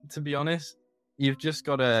to be honest, you've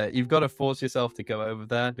got to force yourself to go over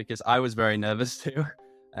there, because I was very nervous too.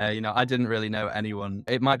 I didn't really know anyone.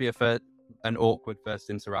 It might be an awkward first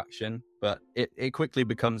interaction, but it quickly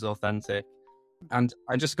becomes authentic. And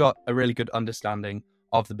I just got a really good understanding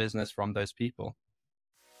of the business from those people.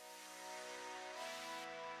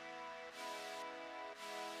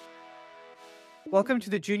 Welcome to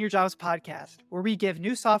the Junior Jobs Podcast, where we give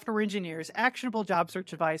new software engineers actionable job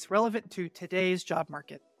search advice relevant to today's job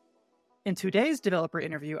market. In today's developer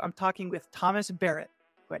interview, I'm talking with Thomas Barrett,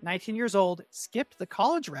 who at 19 years old skipped the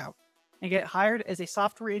college route and got hired as a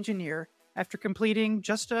software engineer after completing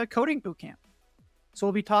just a coding bootcamp. So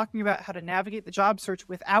we'll be talking about how to navigate the job search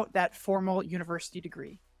without that formal university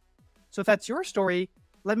degree. So if that's your story,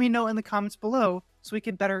 let me know in the comments below so we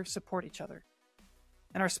can better support each other.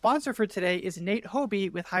 And our sponsor for today is Nate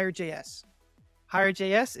Hobie with Hire.js.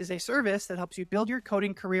 Hire.js is a service that helps you build your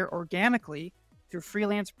coding career organically through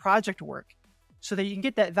freelance project work so that you can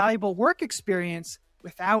get that valuable work experience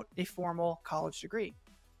without a formal college degree.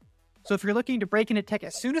 So if you're looking to break into tech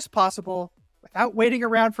as soon as possible without waiting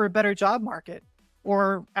around for a better job market,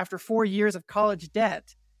 or after 4 years of college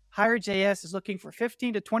debt, Hire.js is looking for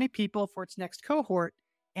 15 to 20 people for its next cohort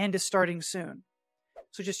and is starting soon.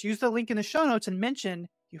 So just use the link in the show notes and mention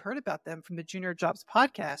you heard about them from the Junior Jobs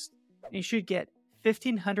Podcast, and you should get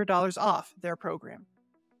 $1,500 off their program.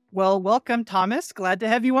 Well, welcome, Thomas. Glad to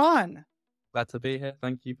have you on. Glad to be here.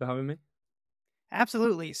 Thank you for having me.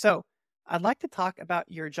 Absolutely. So I'd like to talk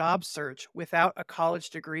about your job search without a college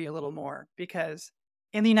degree a little more, because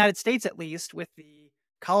in the United States, at least, with the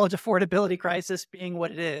college affordability crisis being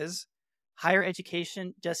what it is, higher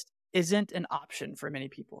education just isn't an option for many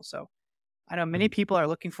people. So I know many people are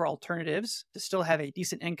looking for alternatives to still have a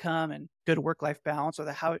decent income and good work-life balance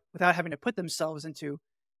without having to put themselves into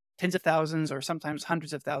tens of thousands or sometimes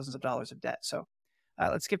hundreds of thousands of dollars of debt. So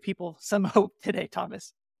let's give people some hope today,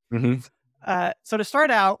 Thomas. So to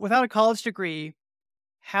start out, without a college degree,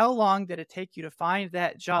 how long did it take you to find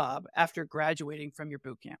that job after graduating from your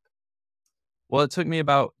boot camp? Well, it took me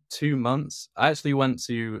about 2 months. I actually went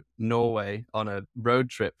to Norway on a road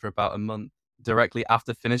trip for about a month directly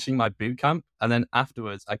after finishing my boot camp. And then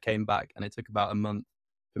afterwards, I came back, and it took about a month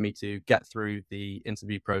for me to get through the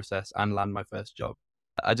interview process and land my first job.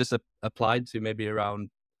 I just applied to maybe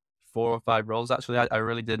around 4 or 5 roles. Actually, I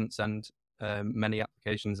really didn't send many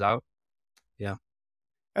applications out. Yeah.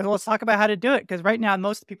 And let's talk about how to do it, because right now,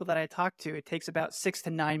 most people that I talk to, it takes about 6 to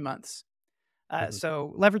 9 months.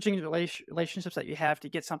 So leveraging the relationships that you have to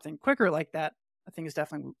get something quicker like that, I think is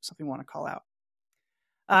definitely something we want to call out.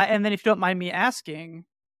 And then if you don't mind me asking,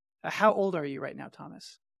 how old are you right now,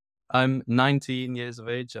 Thomas? I'm 19 years of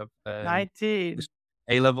age. I've 19.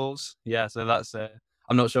 A-levels. Yeah, so that's,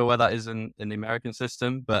 I'm not sure where that is in the American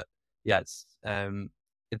system, but yeah, it's the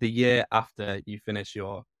year after you finish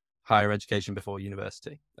your higher education before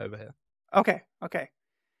university over here. Okay.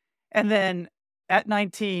 And then at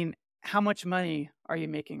 19, how much money are you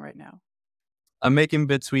making right now? I'm making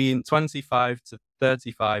between 25 to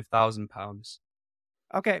 35,000 pounds.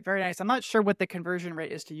 Okay, very nice. I'm not sure what the conversion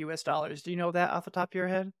rate is to US dollars. Do you know that off the top of your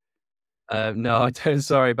head? No, I don't.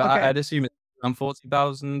 Sorry, but Okay. I'd assume it's around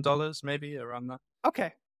 $40,000, maybe around that.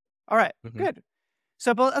 Okay. All right. Good.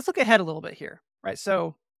 So, but let's look ahead a little bit here, right?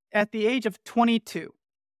 So, at the age of 22,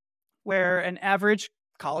 where an average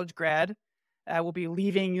college grad will be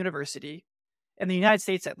leaving university, in the United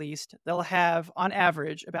States at least, they'll have on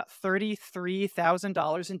average about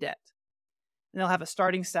 $33,000 in debt. And they'll have a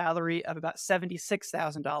starting salary of about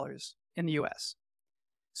 $76,000 in the US.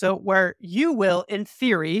 So where you will, in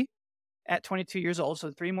theory, at 22 years old, so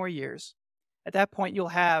 3 more years, at that point, you'll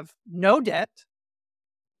have no debt.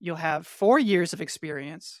 You'll have 4 years of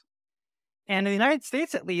experience. And in the United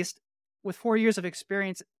States, at least, with 4 years of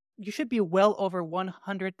experience, you should be well over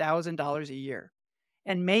 $100,000 a year,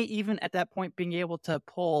 and may even at that point being able to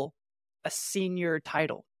pull a senior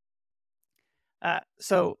title.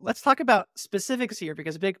 So let's talk about specifics here,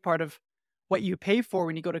 because a big part of what you pay for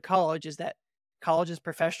when you go to college is that college's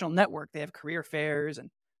professional network. They have career fairs and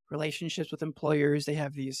relationships with employers. They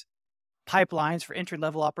have these pipelines for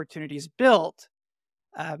entry-level opportunities built,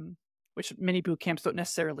 which many boot camps don't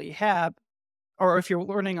necessarily have, or if you're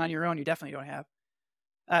learning on your own, you definitely don't have.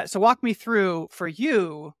 So walk me through, for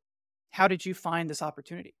you, how did you find this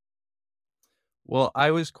opportunity? Well, I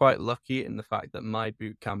was quite lucky in the fact that my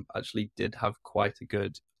boot camp actually did have quite a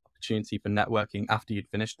good opportunity for networking after you'd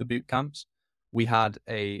finished the boot camps. We had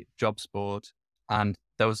a jobs board, and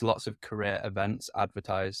there was lots of career events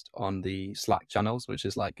advertised on the Slack channels, which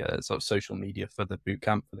is like a sort of social media for the boot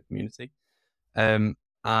camp, for the community. And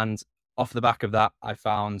off the back of that, I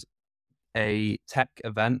found a tech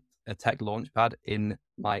event, a tech launchpad in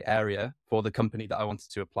my area for the company that I wanted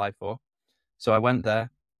to apply for. So I went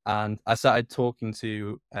there and I started talking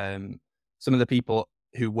to some of the people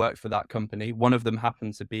who worked for that company. One of them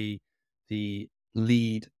happened to be the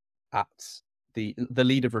lead at the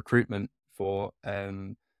lead of recruitment for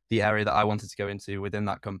the area that I wanted to go into within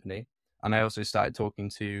that company. And I also started talking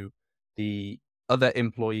to the other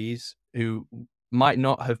employees who might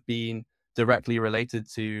not have been directly related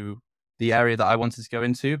to the area that I wanted to go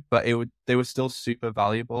into, but they were still super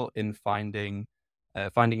valuable in finding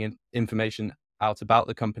information out about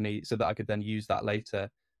the company so that I could then use that later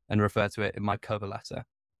and refer to it in my cover letter.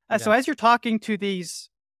 So as you're talking to these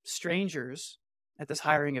strangers at this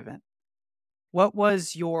hiring event, what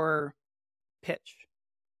was your pitch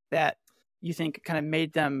that you think kind of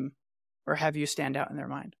made them or have you stand out in their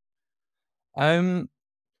mind?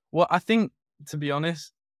 Well, I think, to be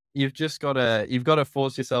honest, you've got to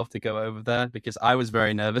force yourself to go over there, because I was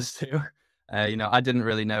very nervous too. I didn't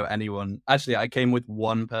really know anyone. Actually, I came with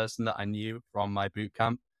one person that I knew from my boot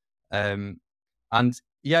camp. And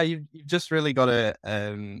yeah, you've just really got to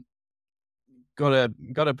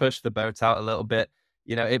push the boat out a little bit.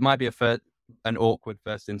 It might be an awkward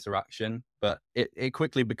first interaction, but it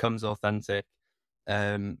quickly becomes authentic.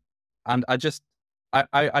 And I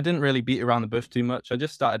didn't really beat around the bush too much. I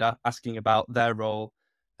just started asking about their role,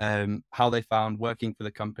 how they found working for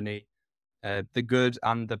the company, the good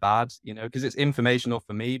and the bad, because it's informational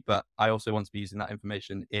for me, but I also want to be using that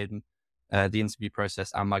information in the interview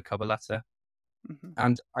process and my cover letter. Mm-hmm.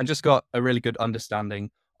 And I just got a really good understanding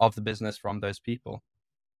of the business from those people.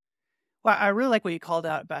 Well, I really like what you called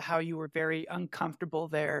out about how you were very uncomfortable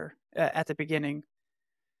there at the beginning,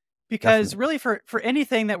 because Definitely. really for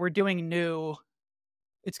anything that we're doing new,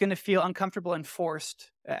 it's going to feel uncomfortable and forced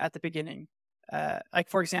at the beginning. Like,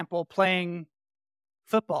 for example, playing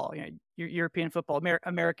football, European football,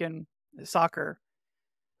 American soccer.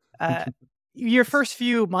 Your first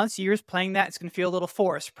few months, years playing that, it's going to feel a little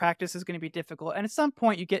forced. Practice is going to be difficult. And at some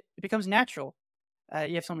point it becomes natural.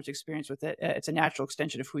 You have so much experience with it. It's a natural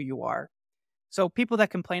extension of who you are. So people that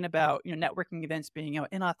complain about, networking events being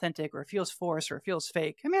inauthentic, or it feels forced, or it feels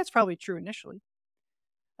fake, I mean, that's probably true initially.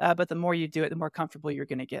 But the more you do it, the more comfortable you're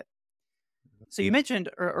going to get. So you mentioned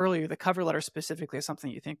earlier the cover letter specifically as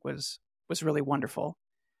something you think was really wonderful.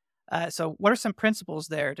 So what are some principles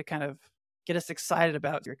there to kind of get us excited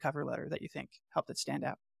about your cover letter that you think helped it stand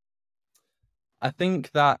out? I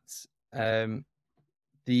think that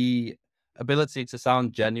the ability to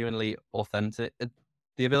sound genuinely authentic,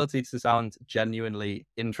 the ability to sound genuinely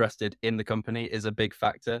interested in the company is a big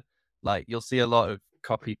factor. Like, you'll see a lot of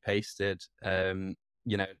copy pasted,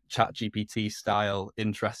 chat GPT style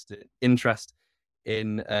interest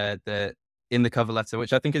in the cover letter,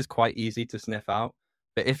 which I think is quite easy to sniff out.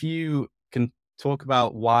 But if you can talk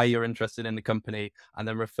about why you're interested in the company and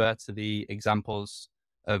then refer to the examples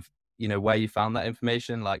of, where you found that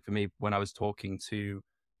information. Like, for me, when I was talking to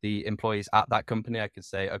the employees at that company, I could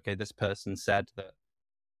say, okay, this person said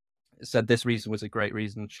this reason was a great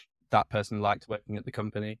reason. That person liked working at the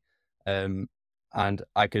company. And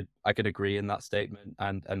I could agree in that statement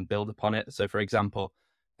and build upon it. So, for example,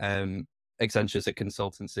 Accenture's a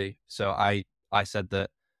consultancy. So I said that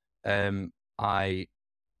I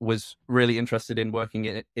was really interested in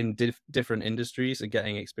working in different industries and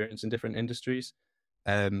getting experience in different industries.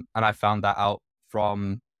 And I found that out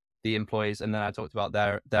from the employees, and then I talked about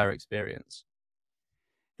their experience.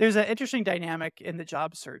 There's an interesting dynamic in the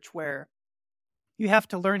job search where you have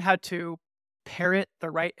to learn how to parrot the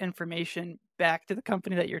right information back to the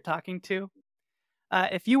company that you're talking to.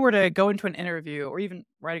 If you were to go into an interview or even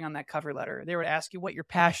writing on that cover letter, they would ask you what you're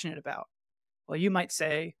passionate about. Well, you might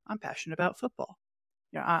say, I'm passionate about football.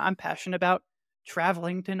 I'm passionate about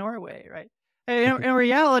traveling to Norway, right? In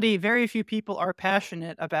reality, very few people are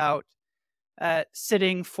passionate about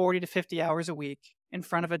sitting 40 to 50 hours a week in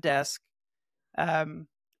front of a desk,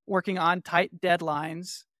 working on tight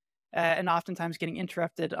deadlines, and oftentimes getting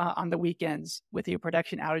interrupted on the weekends with your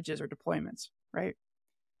production outages or deployments, right?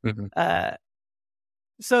 Mm-hmm.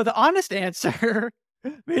 So the honest answer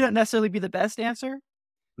may not necessarily be the best answer.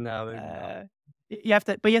 No, you have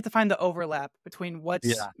to find the overlap between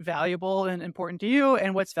what's valuable and important to you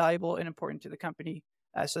and what's valuable and important to the company,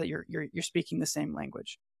 so that you're speaking the same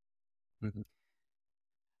language.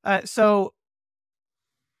 Mm-hmm. So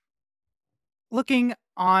looking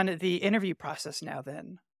on the interview process now,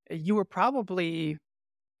 then you were probably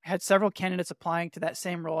had several candidates applying to that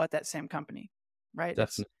same role at that same company, right?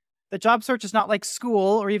 Definitely. The job search is not like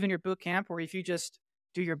school or even your boot camp, where if you just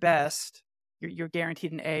do your best, you're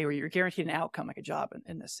guaranteed an A, or you're guaranteed an outcome like a job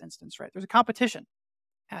in this instance, right? There's a competition.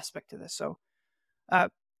 aspect to this. So, uh,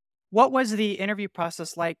 what was the interview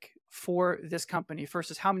process like for this company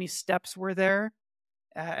versus how many steps were there?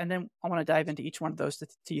 And then I want to dive into each one of those to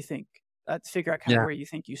figure out kind of Yeah. where you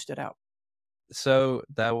think you stood out. So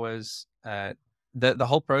there was the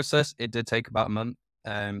whole process. It did take about a month.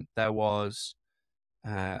 There was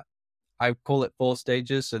uh, I call it 4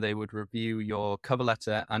 stages. So they would review your cover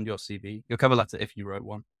letter and your CV. Your cover letter, if you wrote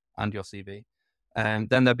one, and your CV. Then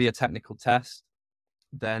there'd be a technical test.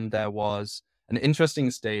 Then there was an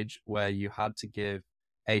interesting stage where you had to give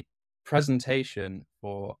a presentation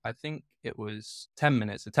for, I think it was 10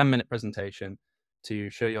 minutes, a 10-minute presentation to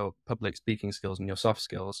show your public speaking skills and your soft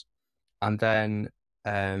skills. And then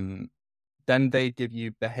they give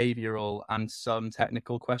you behavioral and some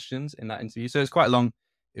technical questions in that interview. So it was quite long.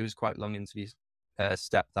 It was quite long interview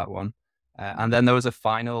step, that one. And then there was a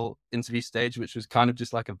final interview stage, which was kind of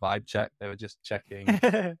just like a vibe check. They were just checking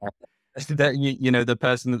that the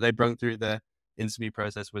person that they brought through the interview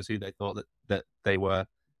process was who they thought that they were.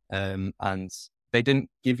 And they didn't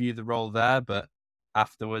give you the role there, but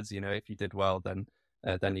afterwards, if you did well, then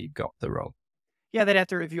you got the role. Yeah, they'd have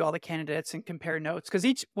to review all the candidates and compare notes because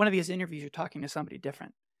each one of these interviews, you're talking to somebody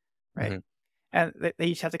different, right? Mm-hmm. And they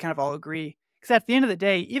each have to kind of all agree. Because at the end of the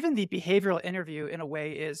day, even the behavioral interview, in a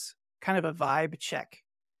way, is kind of a vibe check.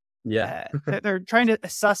 Yeah. They're trying to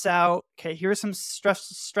suss out, okay, here's some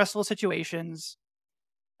stressful situations.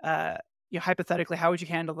 Hypothetically, how would you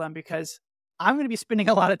handle them? Because I'm going to be spending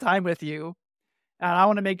a lot of time with you, and I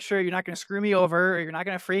want to make sure you're not going to screw me over, or you're not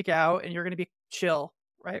going to freak out, and you're going to be chill,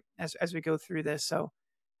 right? As we go through this. So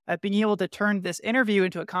being able to turn this interview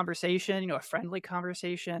into a conversation, a friendly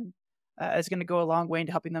conversation, is going to go a long way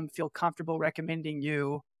into helping them feel comfortable recommending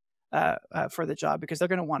you for the job, because they're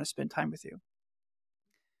going to want to spend time with you.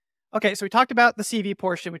 Okay, so we talked about the CV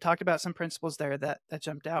portion. We talked about some principles there that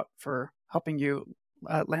jumped out for helping you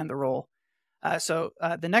land the role. So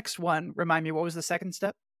the next one, remind me, what was the second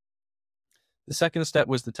step? The second step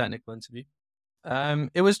was the technical interview.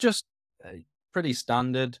 It was just pretty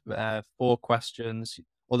standard, 4 questions,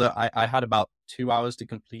 although I had about 2 hours to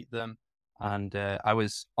complete them, and I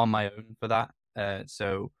was on my own for that.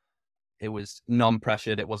 So it was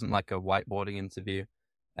non-pressured. It wasn't like a whiteboarding interview.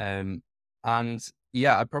 And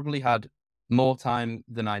yeah, I probably had more time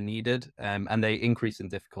than I needed, and they increased in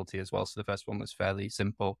difficulty as well. So the first one was fairly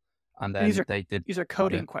simple, and then these are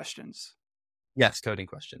coding questions. Yes, coding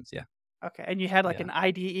questions. Yeah. Okay, and you had like an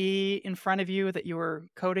IDE in front of you that you were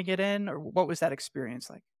coding it in, or what was that experience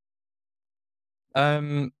like?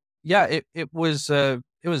 Yeah, it was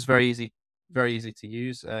very easy to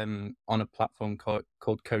use on a platform called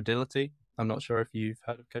Codility. I'm not sure if you've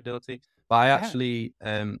heard of Codility, but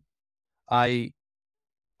I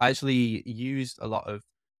actually used a lot of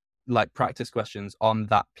like practice questions on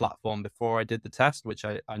that platform before I did the test, which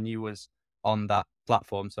I knew was on that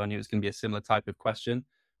platform. So I knew it was going to be a similar type of question,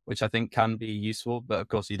 which I think can be useful. But of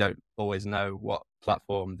course, you don't always know what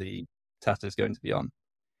platform the test is going to be on.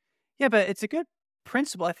 Yeah, but it's a good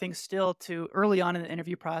principle, I think, still to early on in the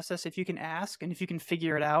interview process, if you can ask and if you can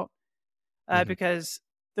figure it out, because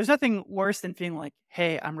there's nothing worse than feeling like,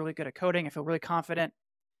 hey, I'm really good at coding. I feel really confident.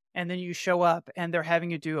 And then you show up and they're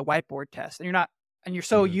having you do a whiteboard test, and you're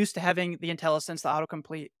so used to having the IntelliSense, the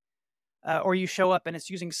autocomplete, or you show up and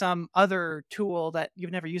it's using some other tool that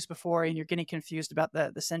you've never used before, and you're getting confused about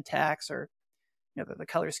the syntax or the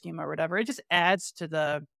color schema or whatever. It just adds to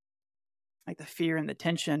the fear and the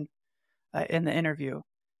tension in the interview.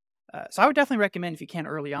 So I would definitely recommend, if you can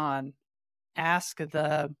early on, ask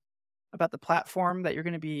about the platform that you're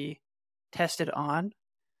going to be tested on.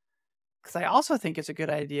 Because I also think it's a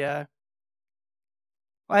good idea.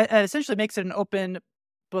 Well, it essentially makes it an open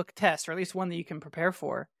book test, or at least one that you can prepare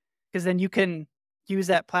for, because then you can use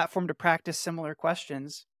that platform to practice similar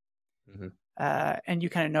questions, and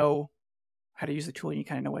you kind of know how to use the tool, and you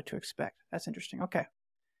kind of know what to expect. That's interesting. Okay.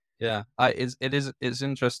 Yeah, it's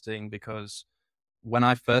interesting because when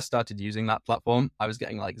I first started using that platform, I was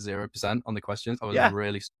getting like 0% on the questions. I was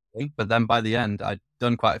really struggling, but then by the end, I'd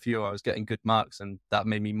done quite a few. I was getting good marks, and that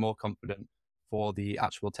made me more confident for the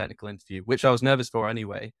actual technical interview, which I was nervous for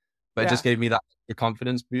anyway. But it just gave me that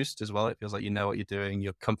confidence boost as well. It feels like you know what you're doing.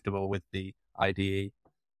 You're comfortable with the IDE,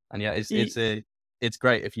 and yeah, it's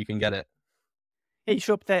great if you can get it. You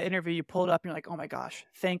show up at that interview, you pull it up, and you're like, oh my gosh,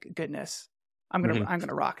 thank goodness, I'm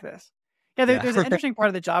gonna rock this. Yeah, there's an interesting part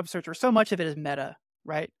of the job search where so much of it is meta,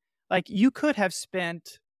 right? Like you could have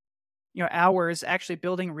spent, hours actually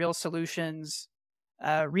building real solutions,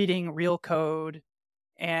 reading real code,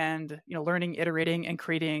 and learning, iterating, and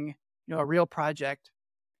creating a real project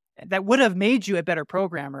that would have made you a better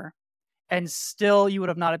programmer, and still you would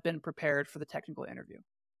have not have been prepared for the technical interview.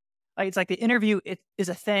 Like it's like the interview is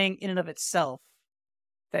a thing in and of itself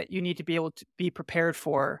that you need to be able to be prepared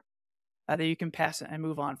for, that you can pass it and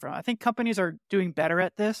move on from. I think companies are doing better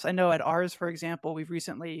at this. I know at ours, for example, we've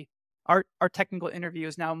recently our technical interview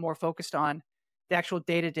is now more focused on the actual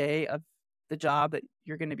day-to-day of the job that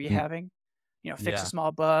you're going to be having. Fix a Yeah.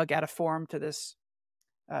 small bug, add a form to this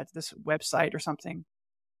website or something.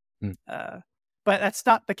 Mm. But that's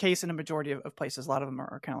not the case in a majority of places. A lot of them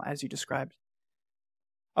are kind of as you described.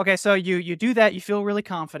 Okay, so you do that. You feel really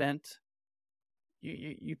confident.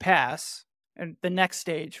 You pass. And the next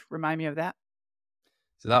stage, remind me of that.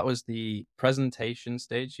 So that was the presentation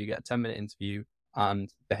stage. You get a 10-minute interview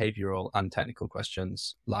and behavioral and technical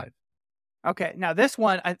questions live. Okay, now this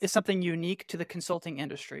one is something unique to the consulting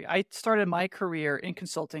industry. I started my career in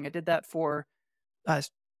consulting. I did that for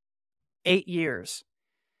 8 years.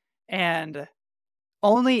 And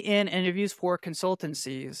only in interviews for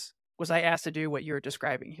consultancies was I asked to do what you're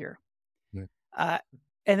describing here. Yeah.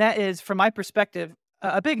 And that is, from my perspective,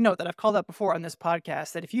 a big note that I've called out before on this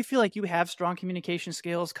podcast, that if you feel like you have strong communication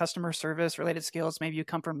skills, customer service related skills, maybe you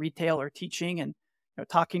come from retail or teaching and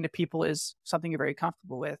talking to people is something you're very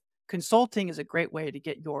comfortable with, consulting is a great way to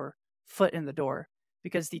get your foot in the door,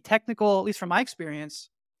 because the technical, at least from my experience,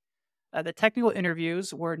 the technical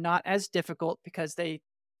interviews were not as difficult because they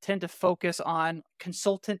tend to focus on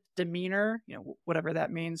consultant demeanor, whatever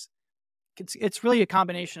that means. It's really a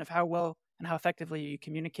combination of how well and how effectively you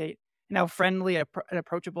communicate, and how friendly and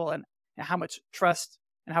approachable, and how much trust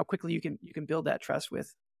and how quickly you can build that trust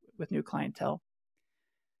with new clientele.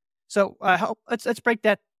 So let's break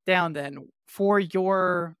that down then. For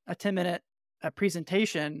your 10-minute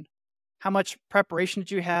presentation, how much preparation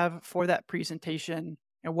did you have for that presentation,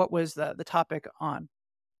 and what was the topic on?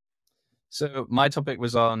 So my topic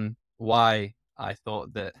was on why I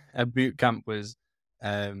thought that a boot camp was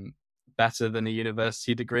better than a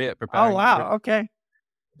university degree at preparing. Oh, wow. Okay.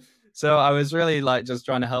 So I was really just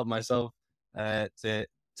trying to help myself to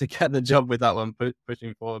get the job with that one,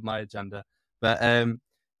 pushing forward my agenda. But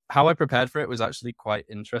how I prepared for it was actually quite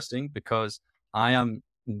interesting, because I am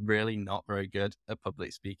really not very good at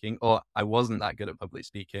public speaking, or I wasn't that good at public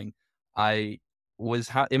speaking. I was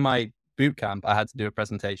in my boot camp, I had to do a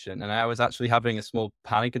presentation, and I was actually having a small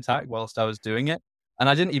panic attack whilst I was doing it. And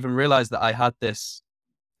I didn't even realize that I had this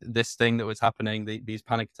thing that was happening, these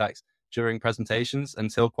panic attacks during presentations,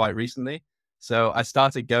 until quite recently. So I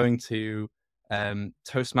started going to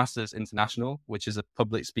Toastmasters International, which is a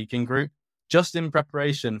public speaking group, just in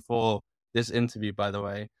preparation for this interview, by the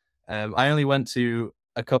way. I only went to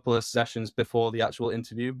a couple of sessions before the actual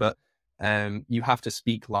interview, but you have to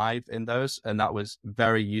speak live in those. And that was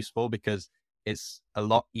very useful, because it's a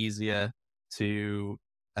lot easier to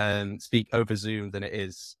speak over Zoom than it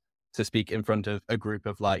is to speak in front of a group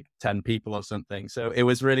of 10 people or something. So it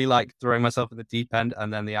was really throwing myself in the deep end,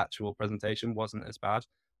 and then the actual presentation wasn't as bad.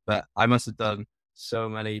 But I must have done so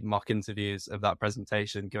many mock interviews of that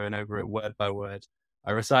presentation, going over it word by word.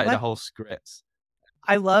 I recited a whole script.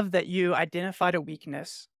 I love that you identified a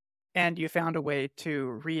weakness and you found a way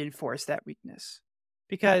to reinforce that weakness.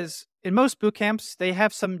 Because in most boot camps, they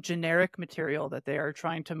have some generic material that they are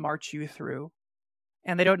trying to march you through,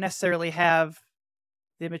 and they don't necessarily have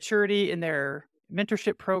the maturity in their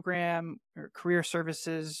mentorship program or career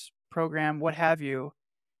services program, what have you,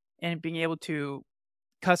 and being able to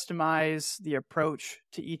customize the approach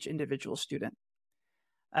to each individual student.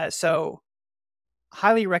 So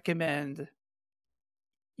highly recommend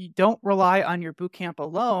you don't rely on your bootcamp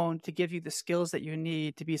alone to give you the skills that you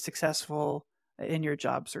need to be successful in your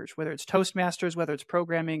job search, whether it's Toastmasters, whether it's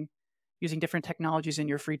programming, using different technologies in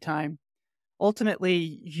your free time.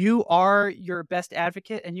 Ultimately, you are your best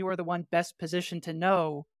advocate, and you are the one best positioned to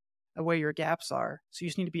know where your gaps are. So you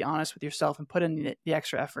just need to be honest with yourself and put in the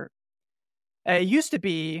extra effort. It used to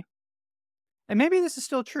be, and maybe this is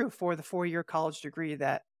still true for the 4-year college degree,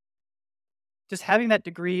 that just having that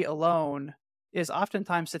degree alone is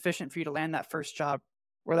oftentimes sufficient for you to land that first job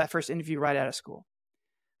or that first interview right out of school.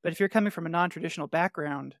 But if you're coming from a non-traditional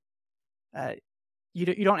background,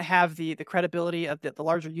 you don't have the credibility of the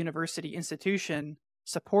larger university institution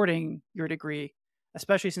supporting your degree,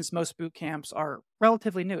 especially since most boot camps are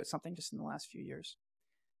relatively new. It's something just in the last few years.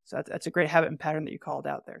 So that's a great habit and pattern that you called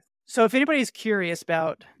out there. So if anybody's curious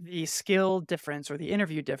about the skill difference or the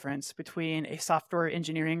interview difference between a software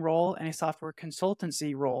engineering role and a software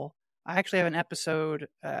consultancy role, I actually have an episode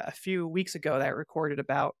a few weeks ago that I recorded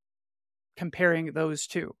about comparing those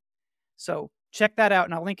two. So check that out,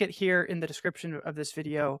 and I'll link it here in the description of this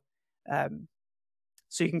video,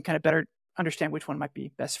 so you can kind of better understand which one might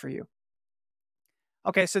be best for you.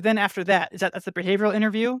 Okay, so then after that, that's the behavioral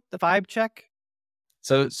interview, the vibe check?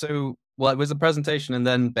 Well, it was a presentation and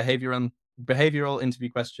then behavioral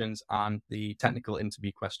interview questions and the technical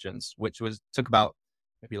interview questions, which took about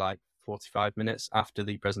maybe like 45 minutes after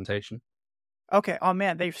the presentation. Okay. Oh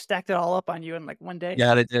man, they've stacked it all up on you in like one day.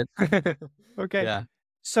 Yeah, they did. Okay. Yeah.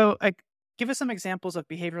 So give us some examples of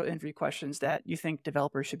behavioral interview questions that you think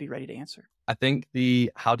developers should be ready to answer. I think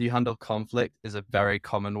the how do you handle conflict is a very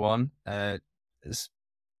common one,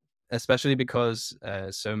 especially because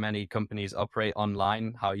so many companies operate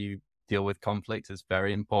online. How you deal with conflict is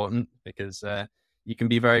very important because you can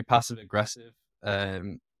be very passive aggressive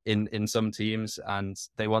in some teams, and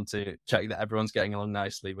they want to check that everyone's getting along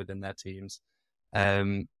nicely within their teams.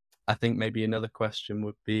 I think maybe another question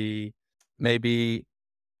would be maybe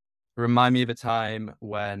remind me of a time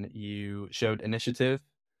when you showed initiative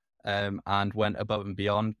and went above and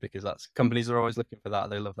beyond, because companies are always looking for that.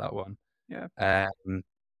 They love that one. Yeah.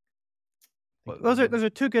 Well, those are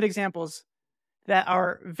two good examples that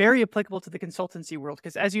are very applicable to the consultancy world,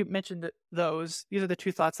 because as you mentioned these are the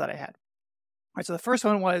two thoughts that I had. All right, so the first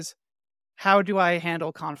one was, how do I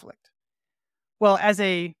handle conflict? Well, as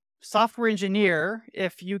a software engineer,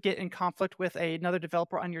 if you get in conflict with another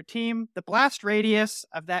developer on your team, the blast radius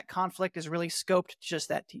of that conflict is really scoped to just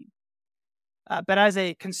that team. But as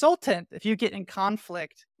a consultant, if you get in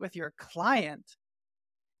conflict with your client,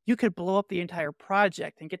 you could blow up the entire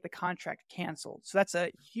project and get the contract canceled. So that's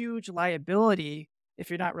a huge liability if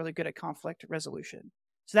you're not really good at conflict resolution.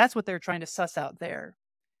 So that's what they're trying to suss out there.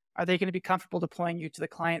 Are they going to be comfortable deploying you to the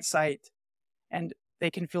client site, and they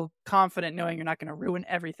can feel confident knowing you're not going to ruin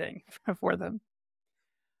everything for them?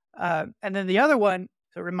 And then the other one,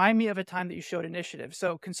 so remind me of a time that you showed initiative.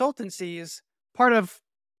 So consultancies, part of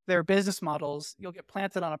their business models, you'll get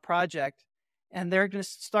planted on a project and they're going to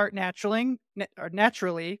start naturally,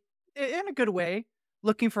 in a good way,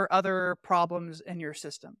 looking for other problems in your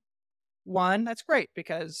system. One, that's great,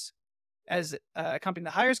 because as a company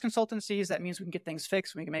that hires consultancies, that means we can get things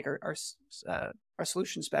fixed. We can make our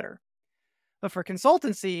solutions better. But for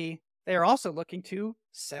consultancy, they are also looking to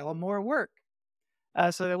sell more work.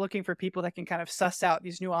 So they're looking for people that can kind of suss out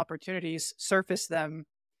these new opportunities, surface them,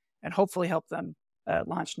 and hopefully help them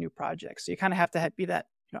launch new projects. So you kind of have to be that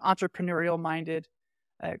entrepreneurial-minded,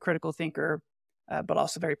 critical thinker, but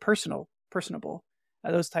also very personable.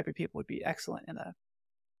 Those type of people would be excellent in a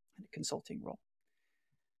consulting role.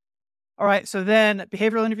 All right, so then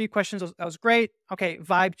behavioral interview questions, that was great. Okay,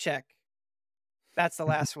 vibe check. That's the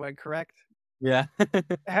last one, correct? Yeah.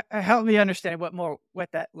 Help me understand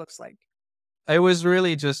what that looks like. It was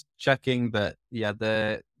really just checking that,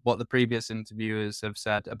 what the previous interviewers have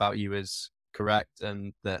said about you is correct,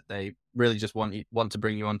 and that they really just want to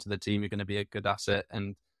bring you onto the team. You're going to be a good asset,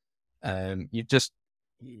 and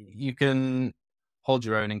you can hold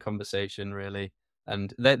your own in conversation, really.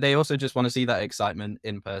 And they also just want to see that excitement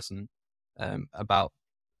in person about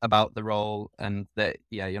the role, and that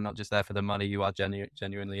you're not just there for the money. You are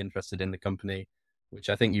genuinely interested in the company, which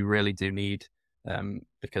I think you really do need,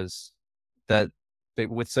 because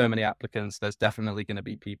with so many applicants, there's definitely going to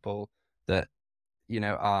be people that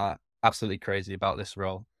are absolutely crazy about this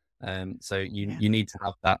role. So you need to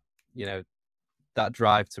have that that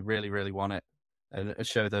drive to really, really want it, and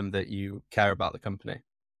show them that you care about the company.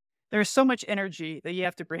 There's so much energy that you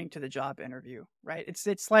have to bring to the job interview, right?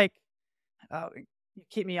 It's like,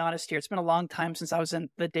 keep me honest here. It's been a long time since I was in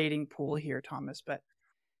the dating pool here, Thomas, but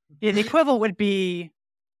the equivalent would be,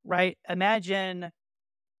 right? Imagine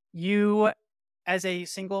you as a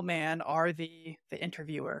single man are the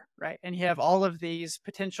interviewer, right? And you have all of these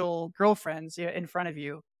potential girlfriends in front of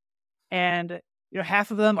you, and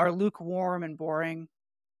half of them are lukewarm and boring.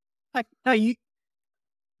 Like, no, you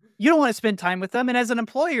don't want to spend time with them. And as an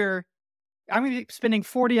employer, I'm going to be spending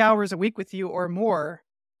 40 hours a week with you or more.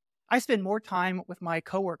 I spend more time with my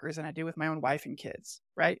coworkers than I do with my own wife and kids,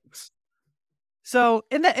 right? So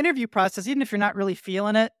in that interview process, even if you're not really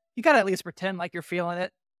feeling it, you got to at least pretend like you're feeling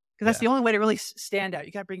it, because that's the only way to really stand out.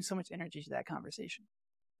 You got to bring so much energy to that conversation.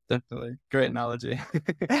 Definitely. Great analogy.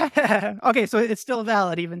 Okay, so it's still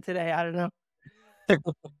valid even today. I don't know.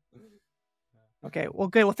 Okay, well,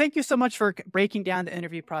 good. Well, thank you so much for breaking down the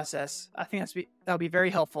interview process. I think that'll be very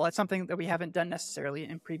helpful. That's something that we haven't done necessarily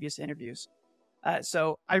in previous interviews.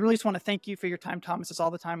 So I really just want to thank you for your time, Thomas. That's all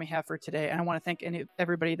the time we have for today. And I want to thank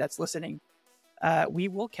everybody that's listening. We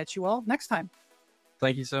will catch you all next time.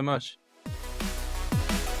 Thank you so much.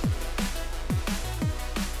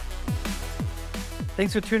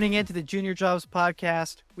 Thanks for tuning in to the Junior Jobs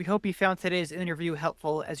Podcast. We hope you found today's interview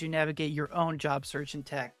helpful as you navigate your own job search in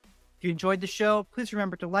tech. If you enjoyed the show, please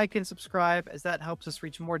remember to like and subscribe, as that helps us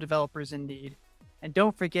reach more developers in need. And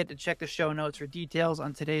don't forget to check the show notes for details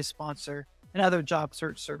on today's sponsor, and other job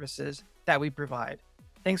search services that we provide.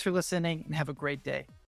 Thanks for listening and have a great day.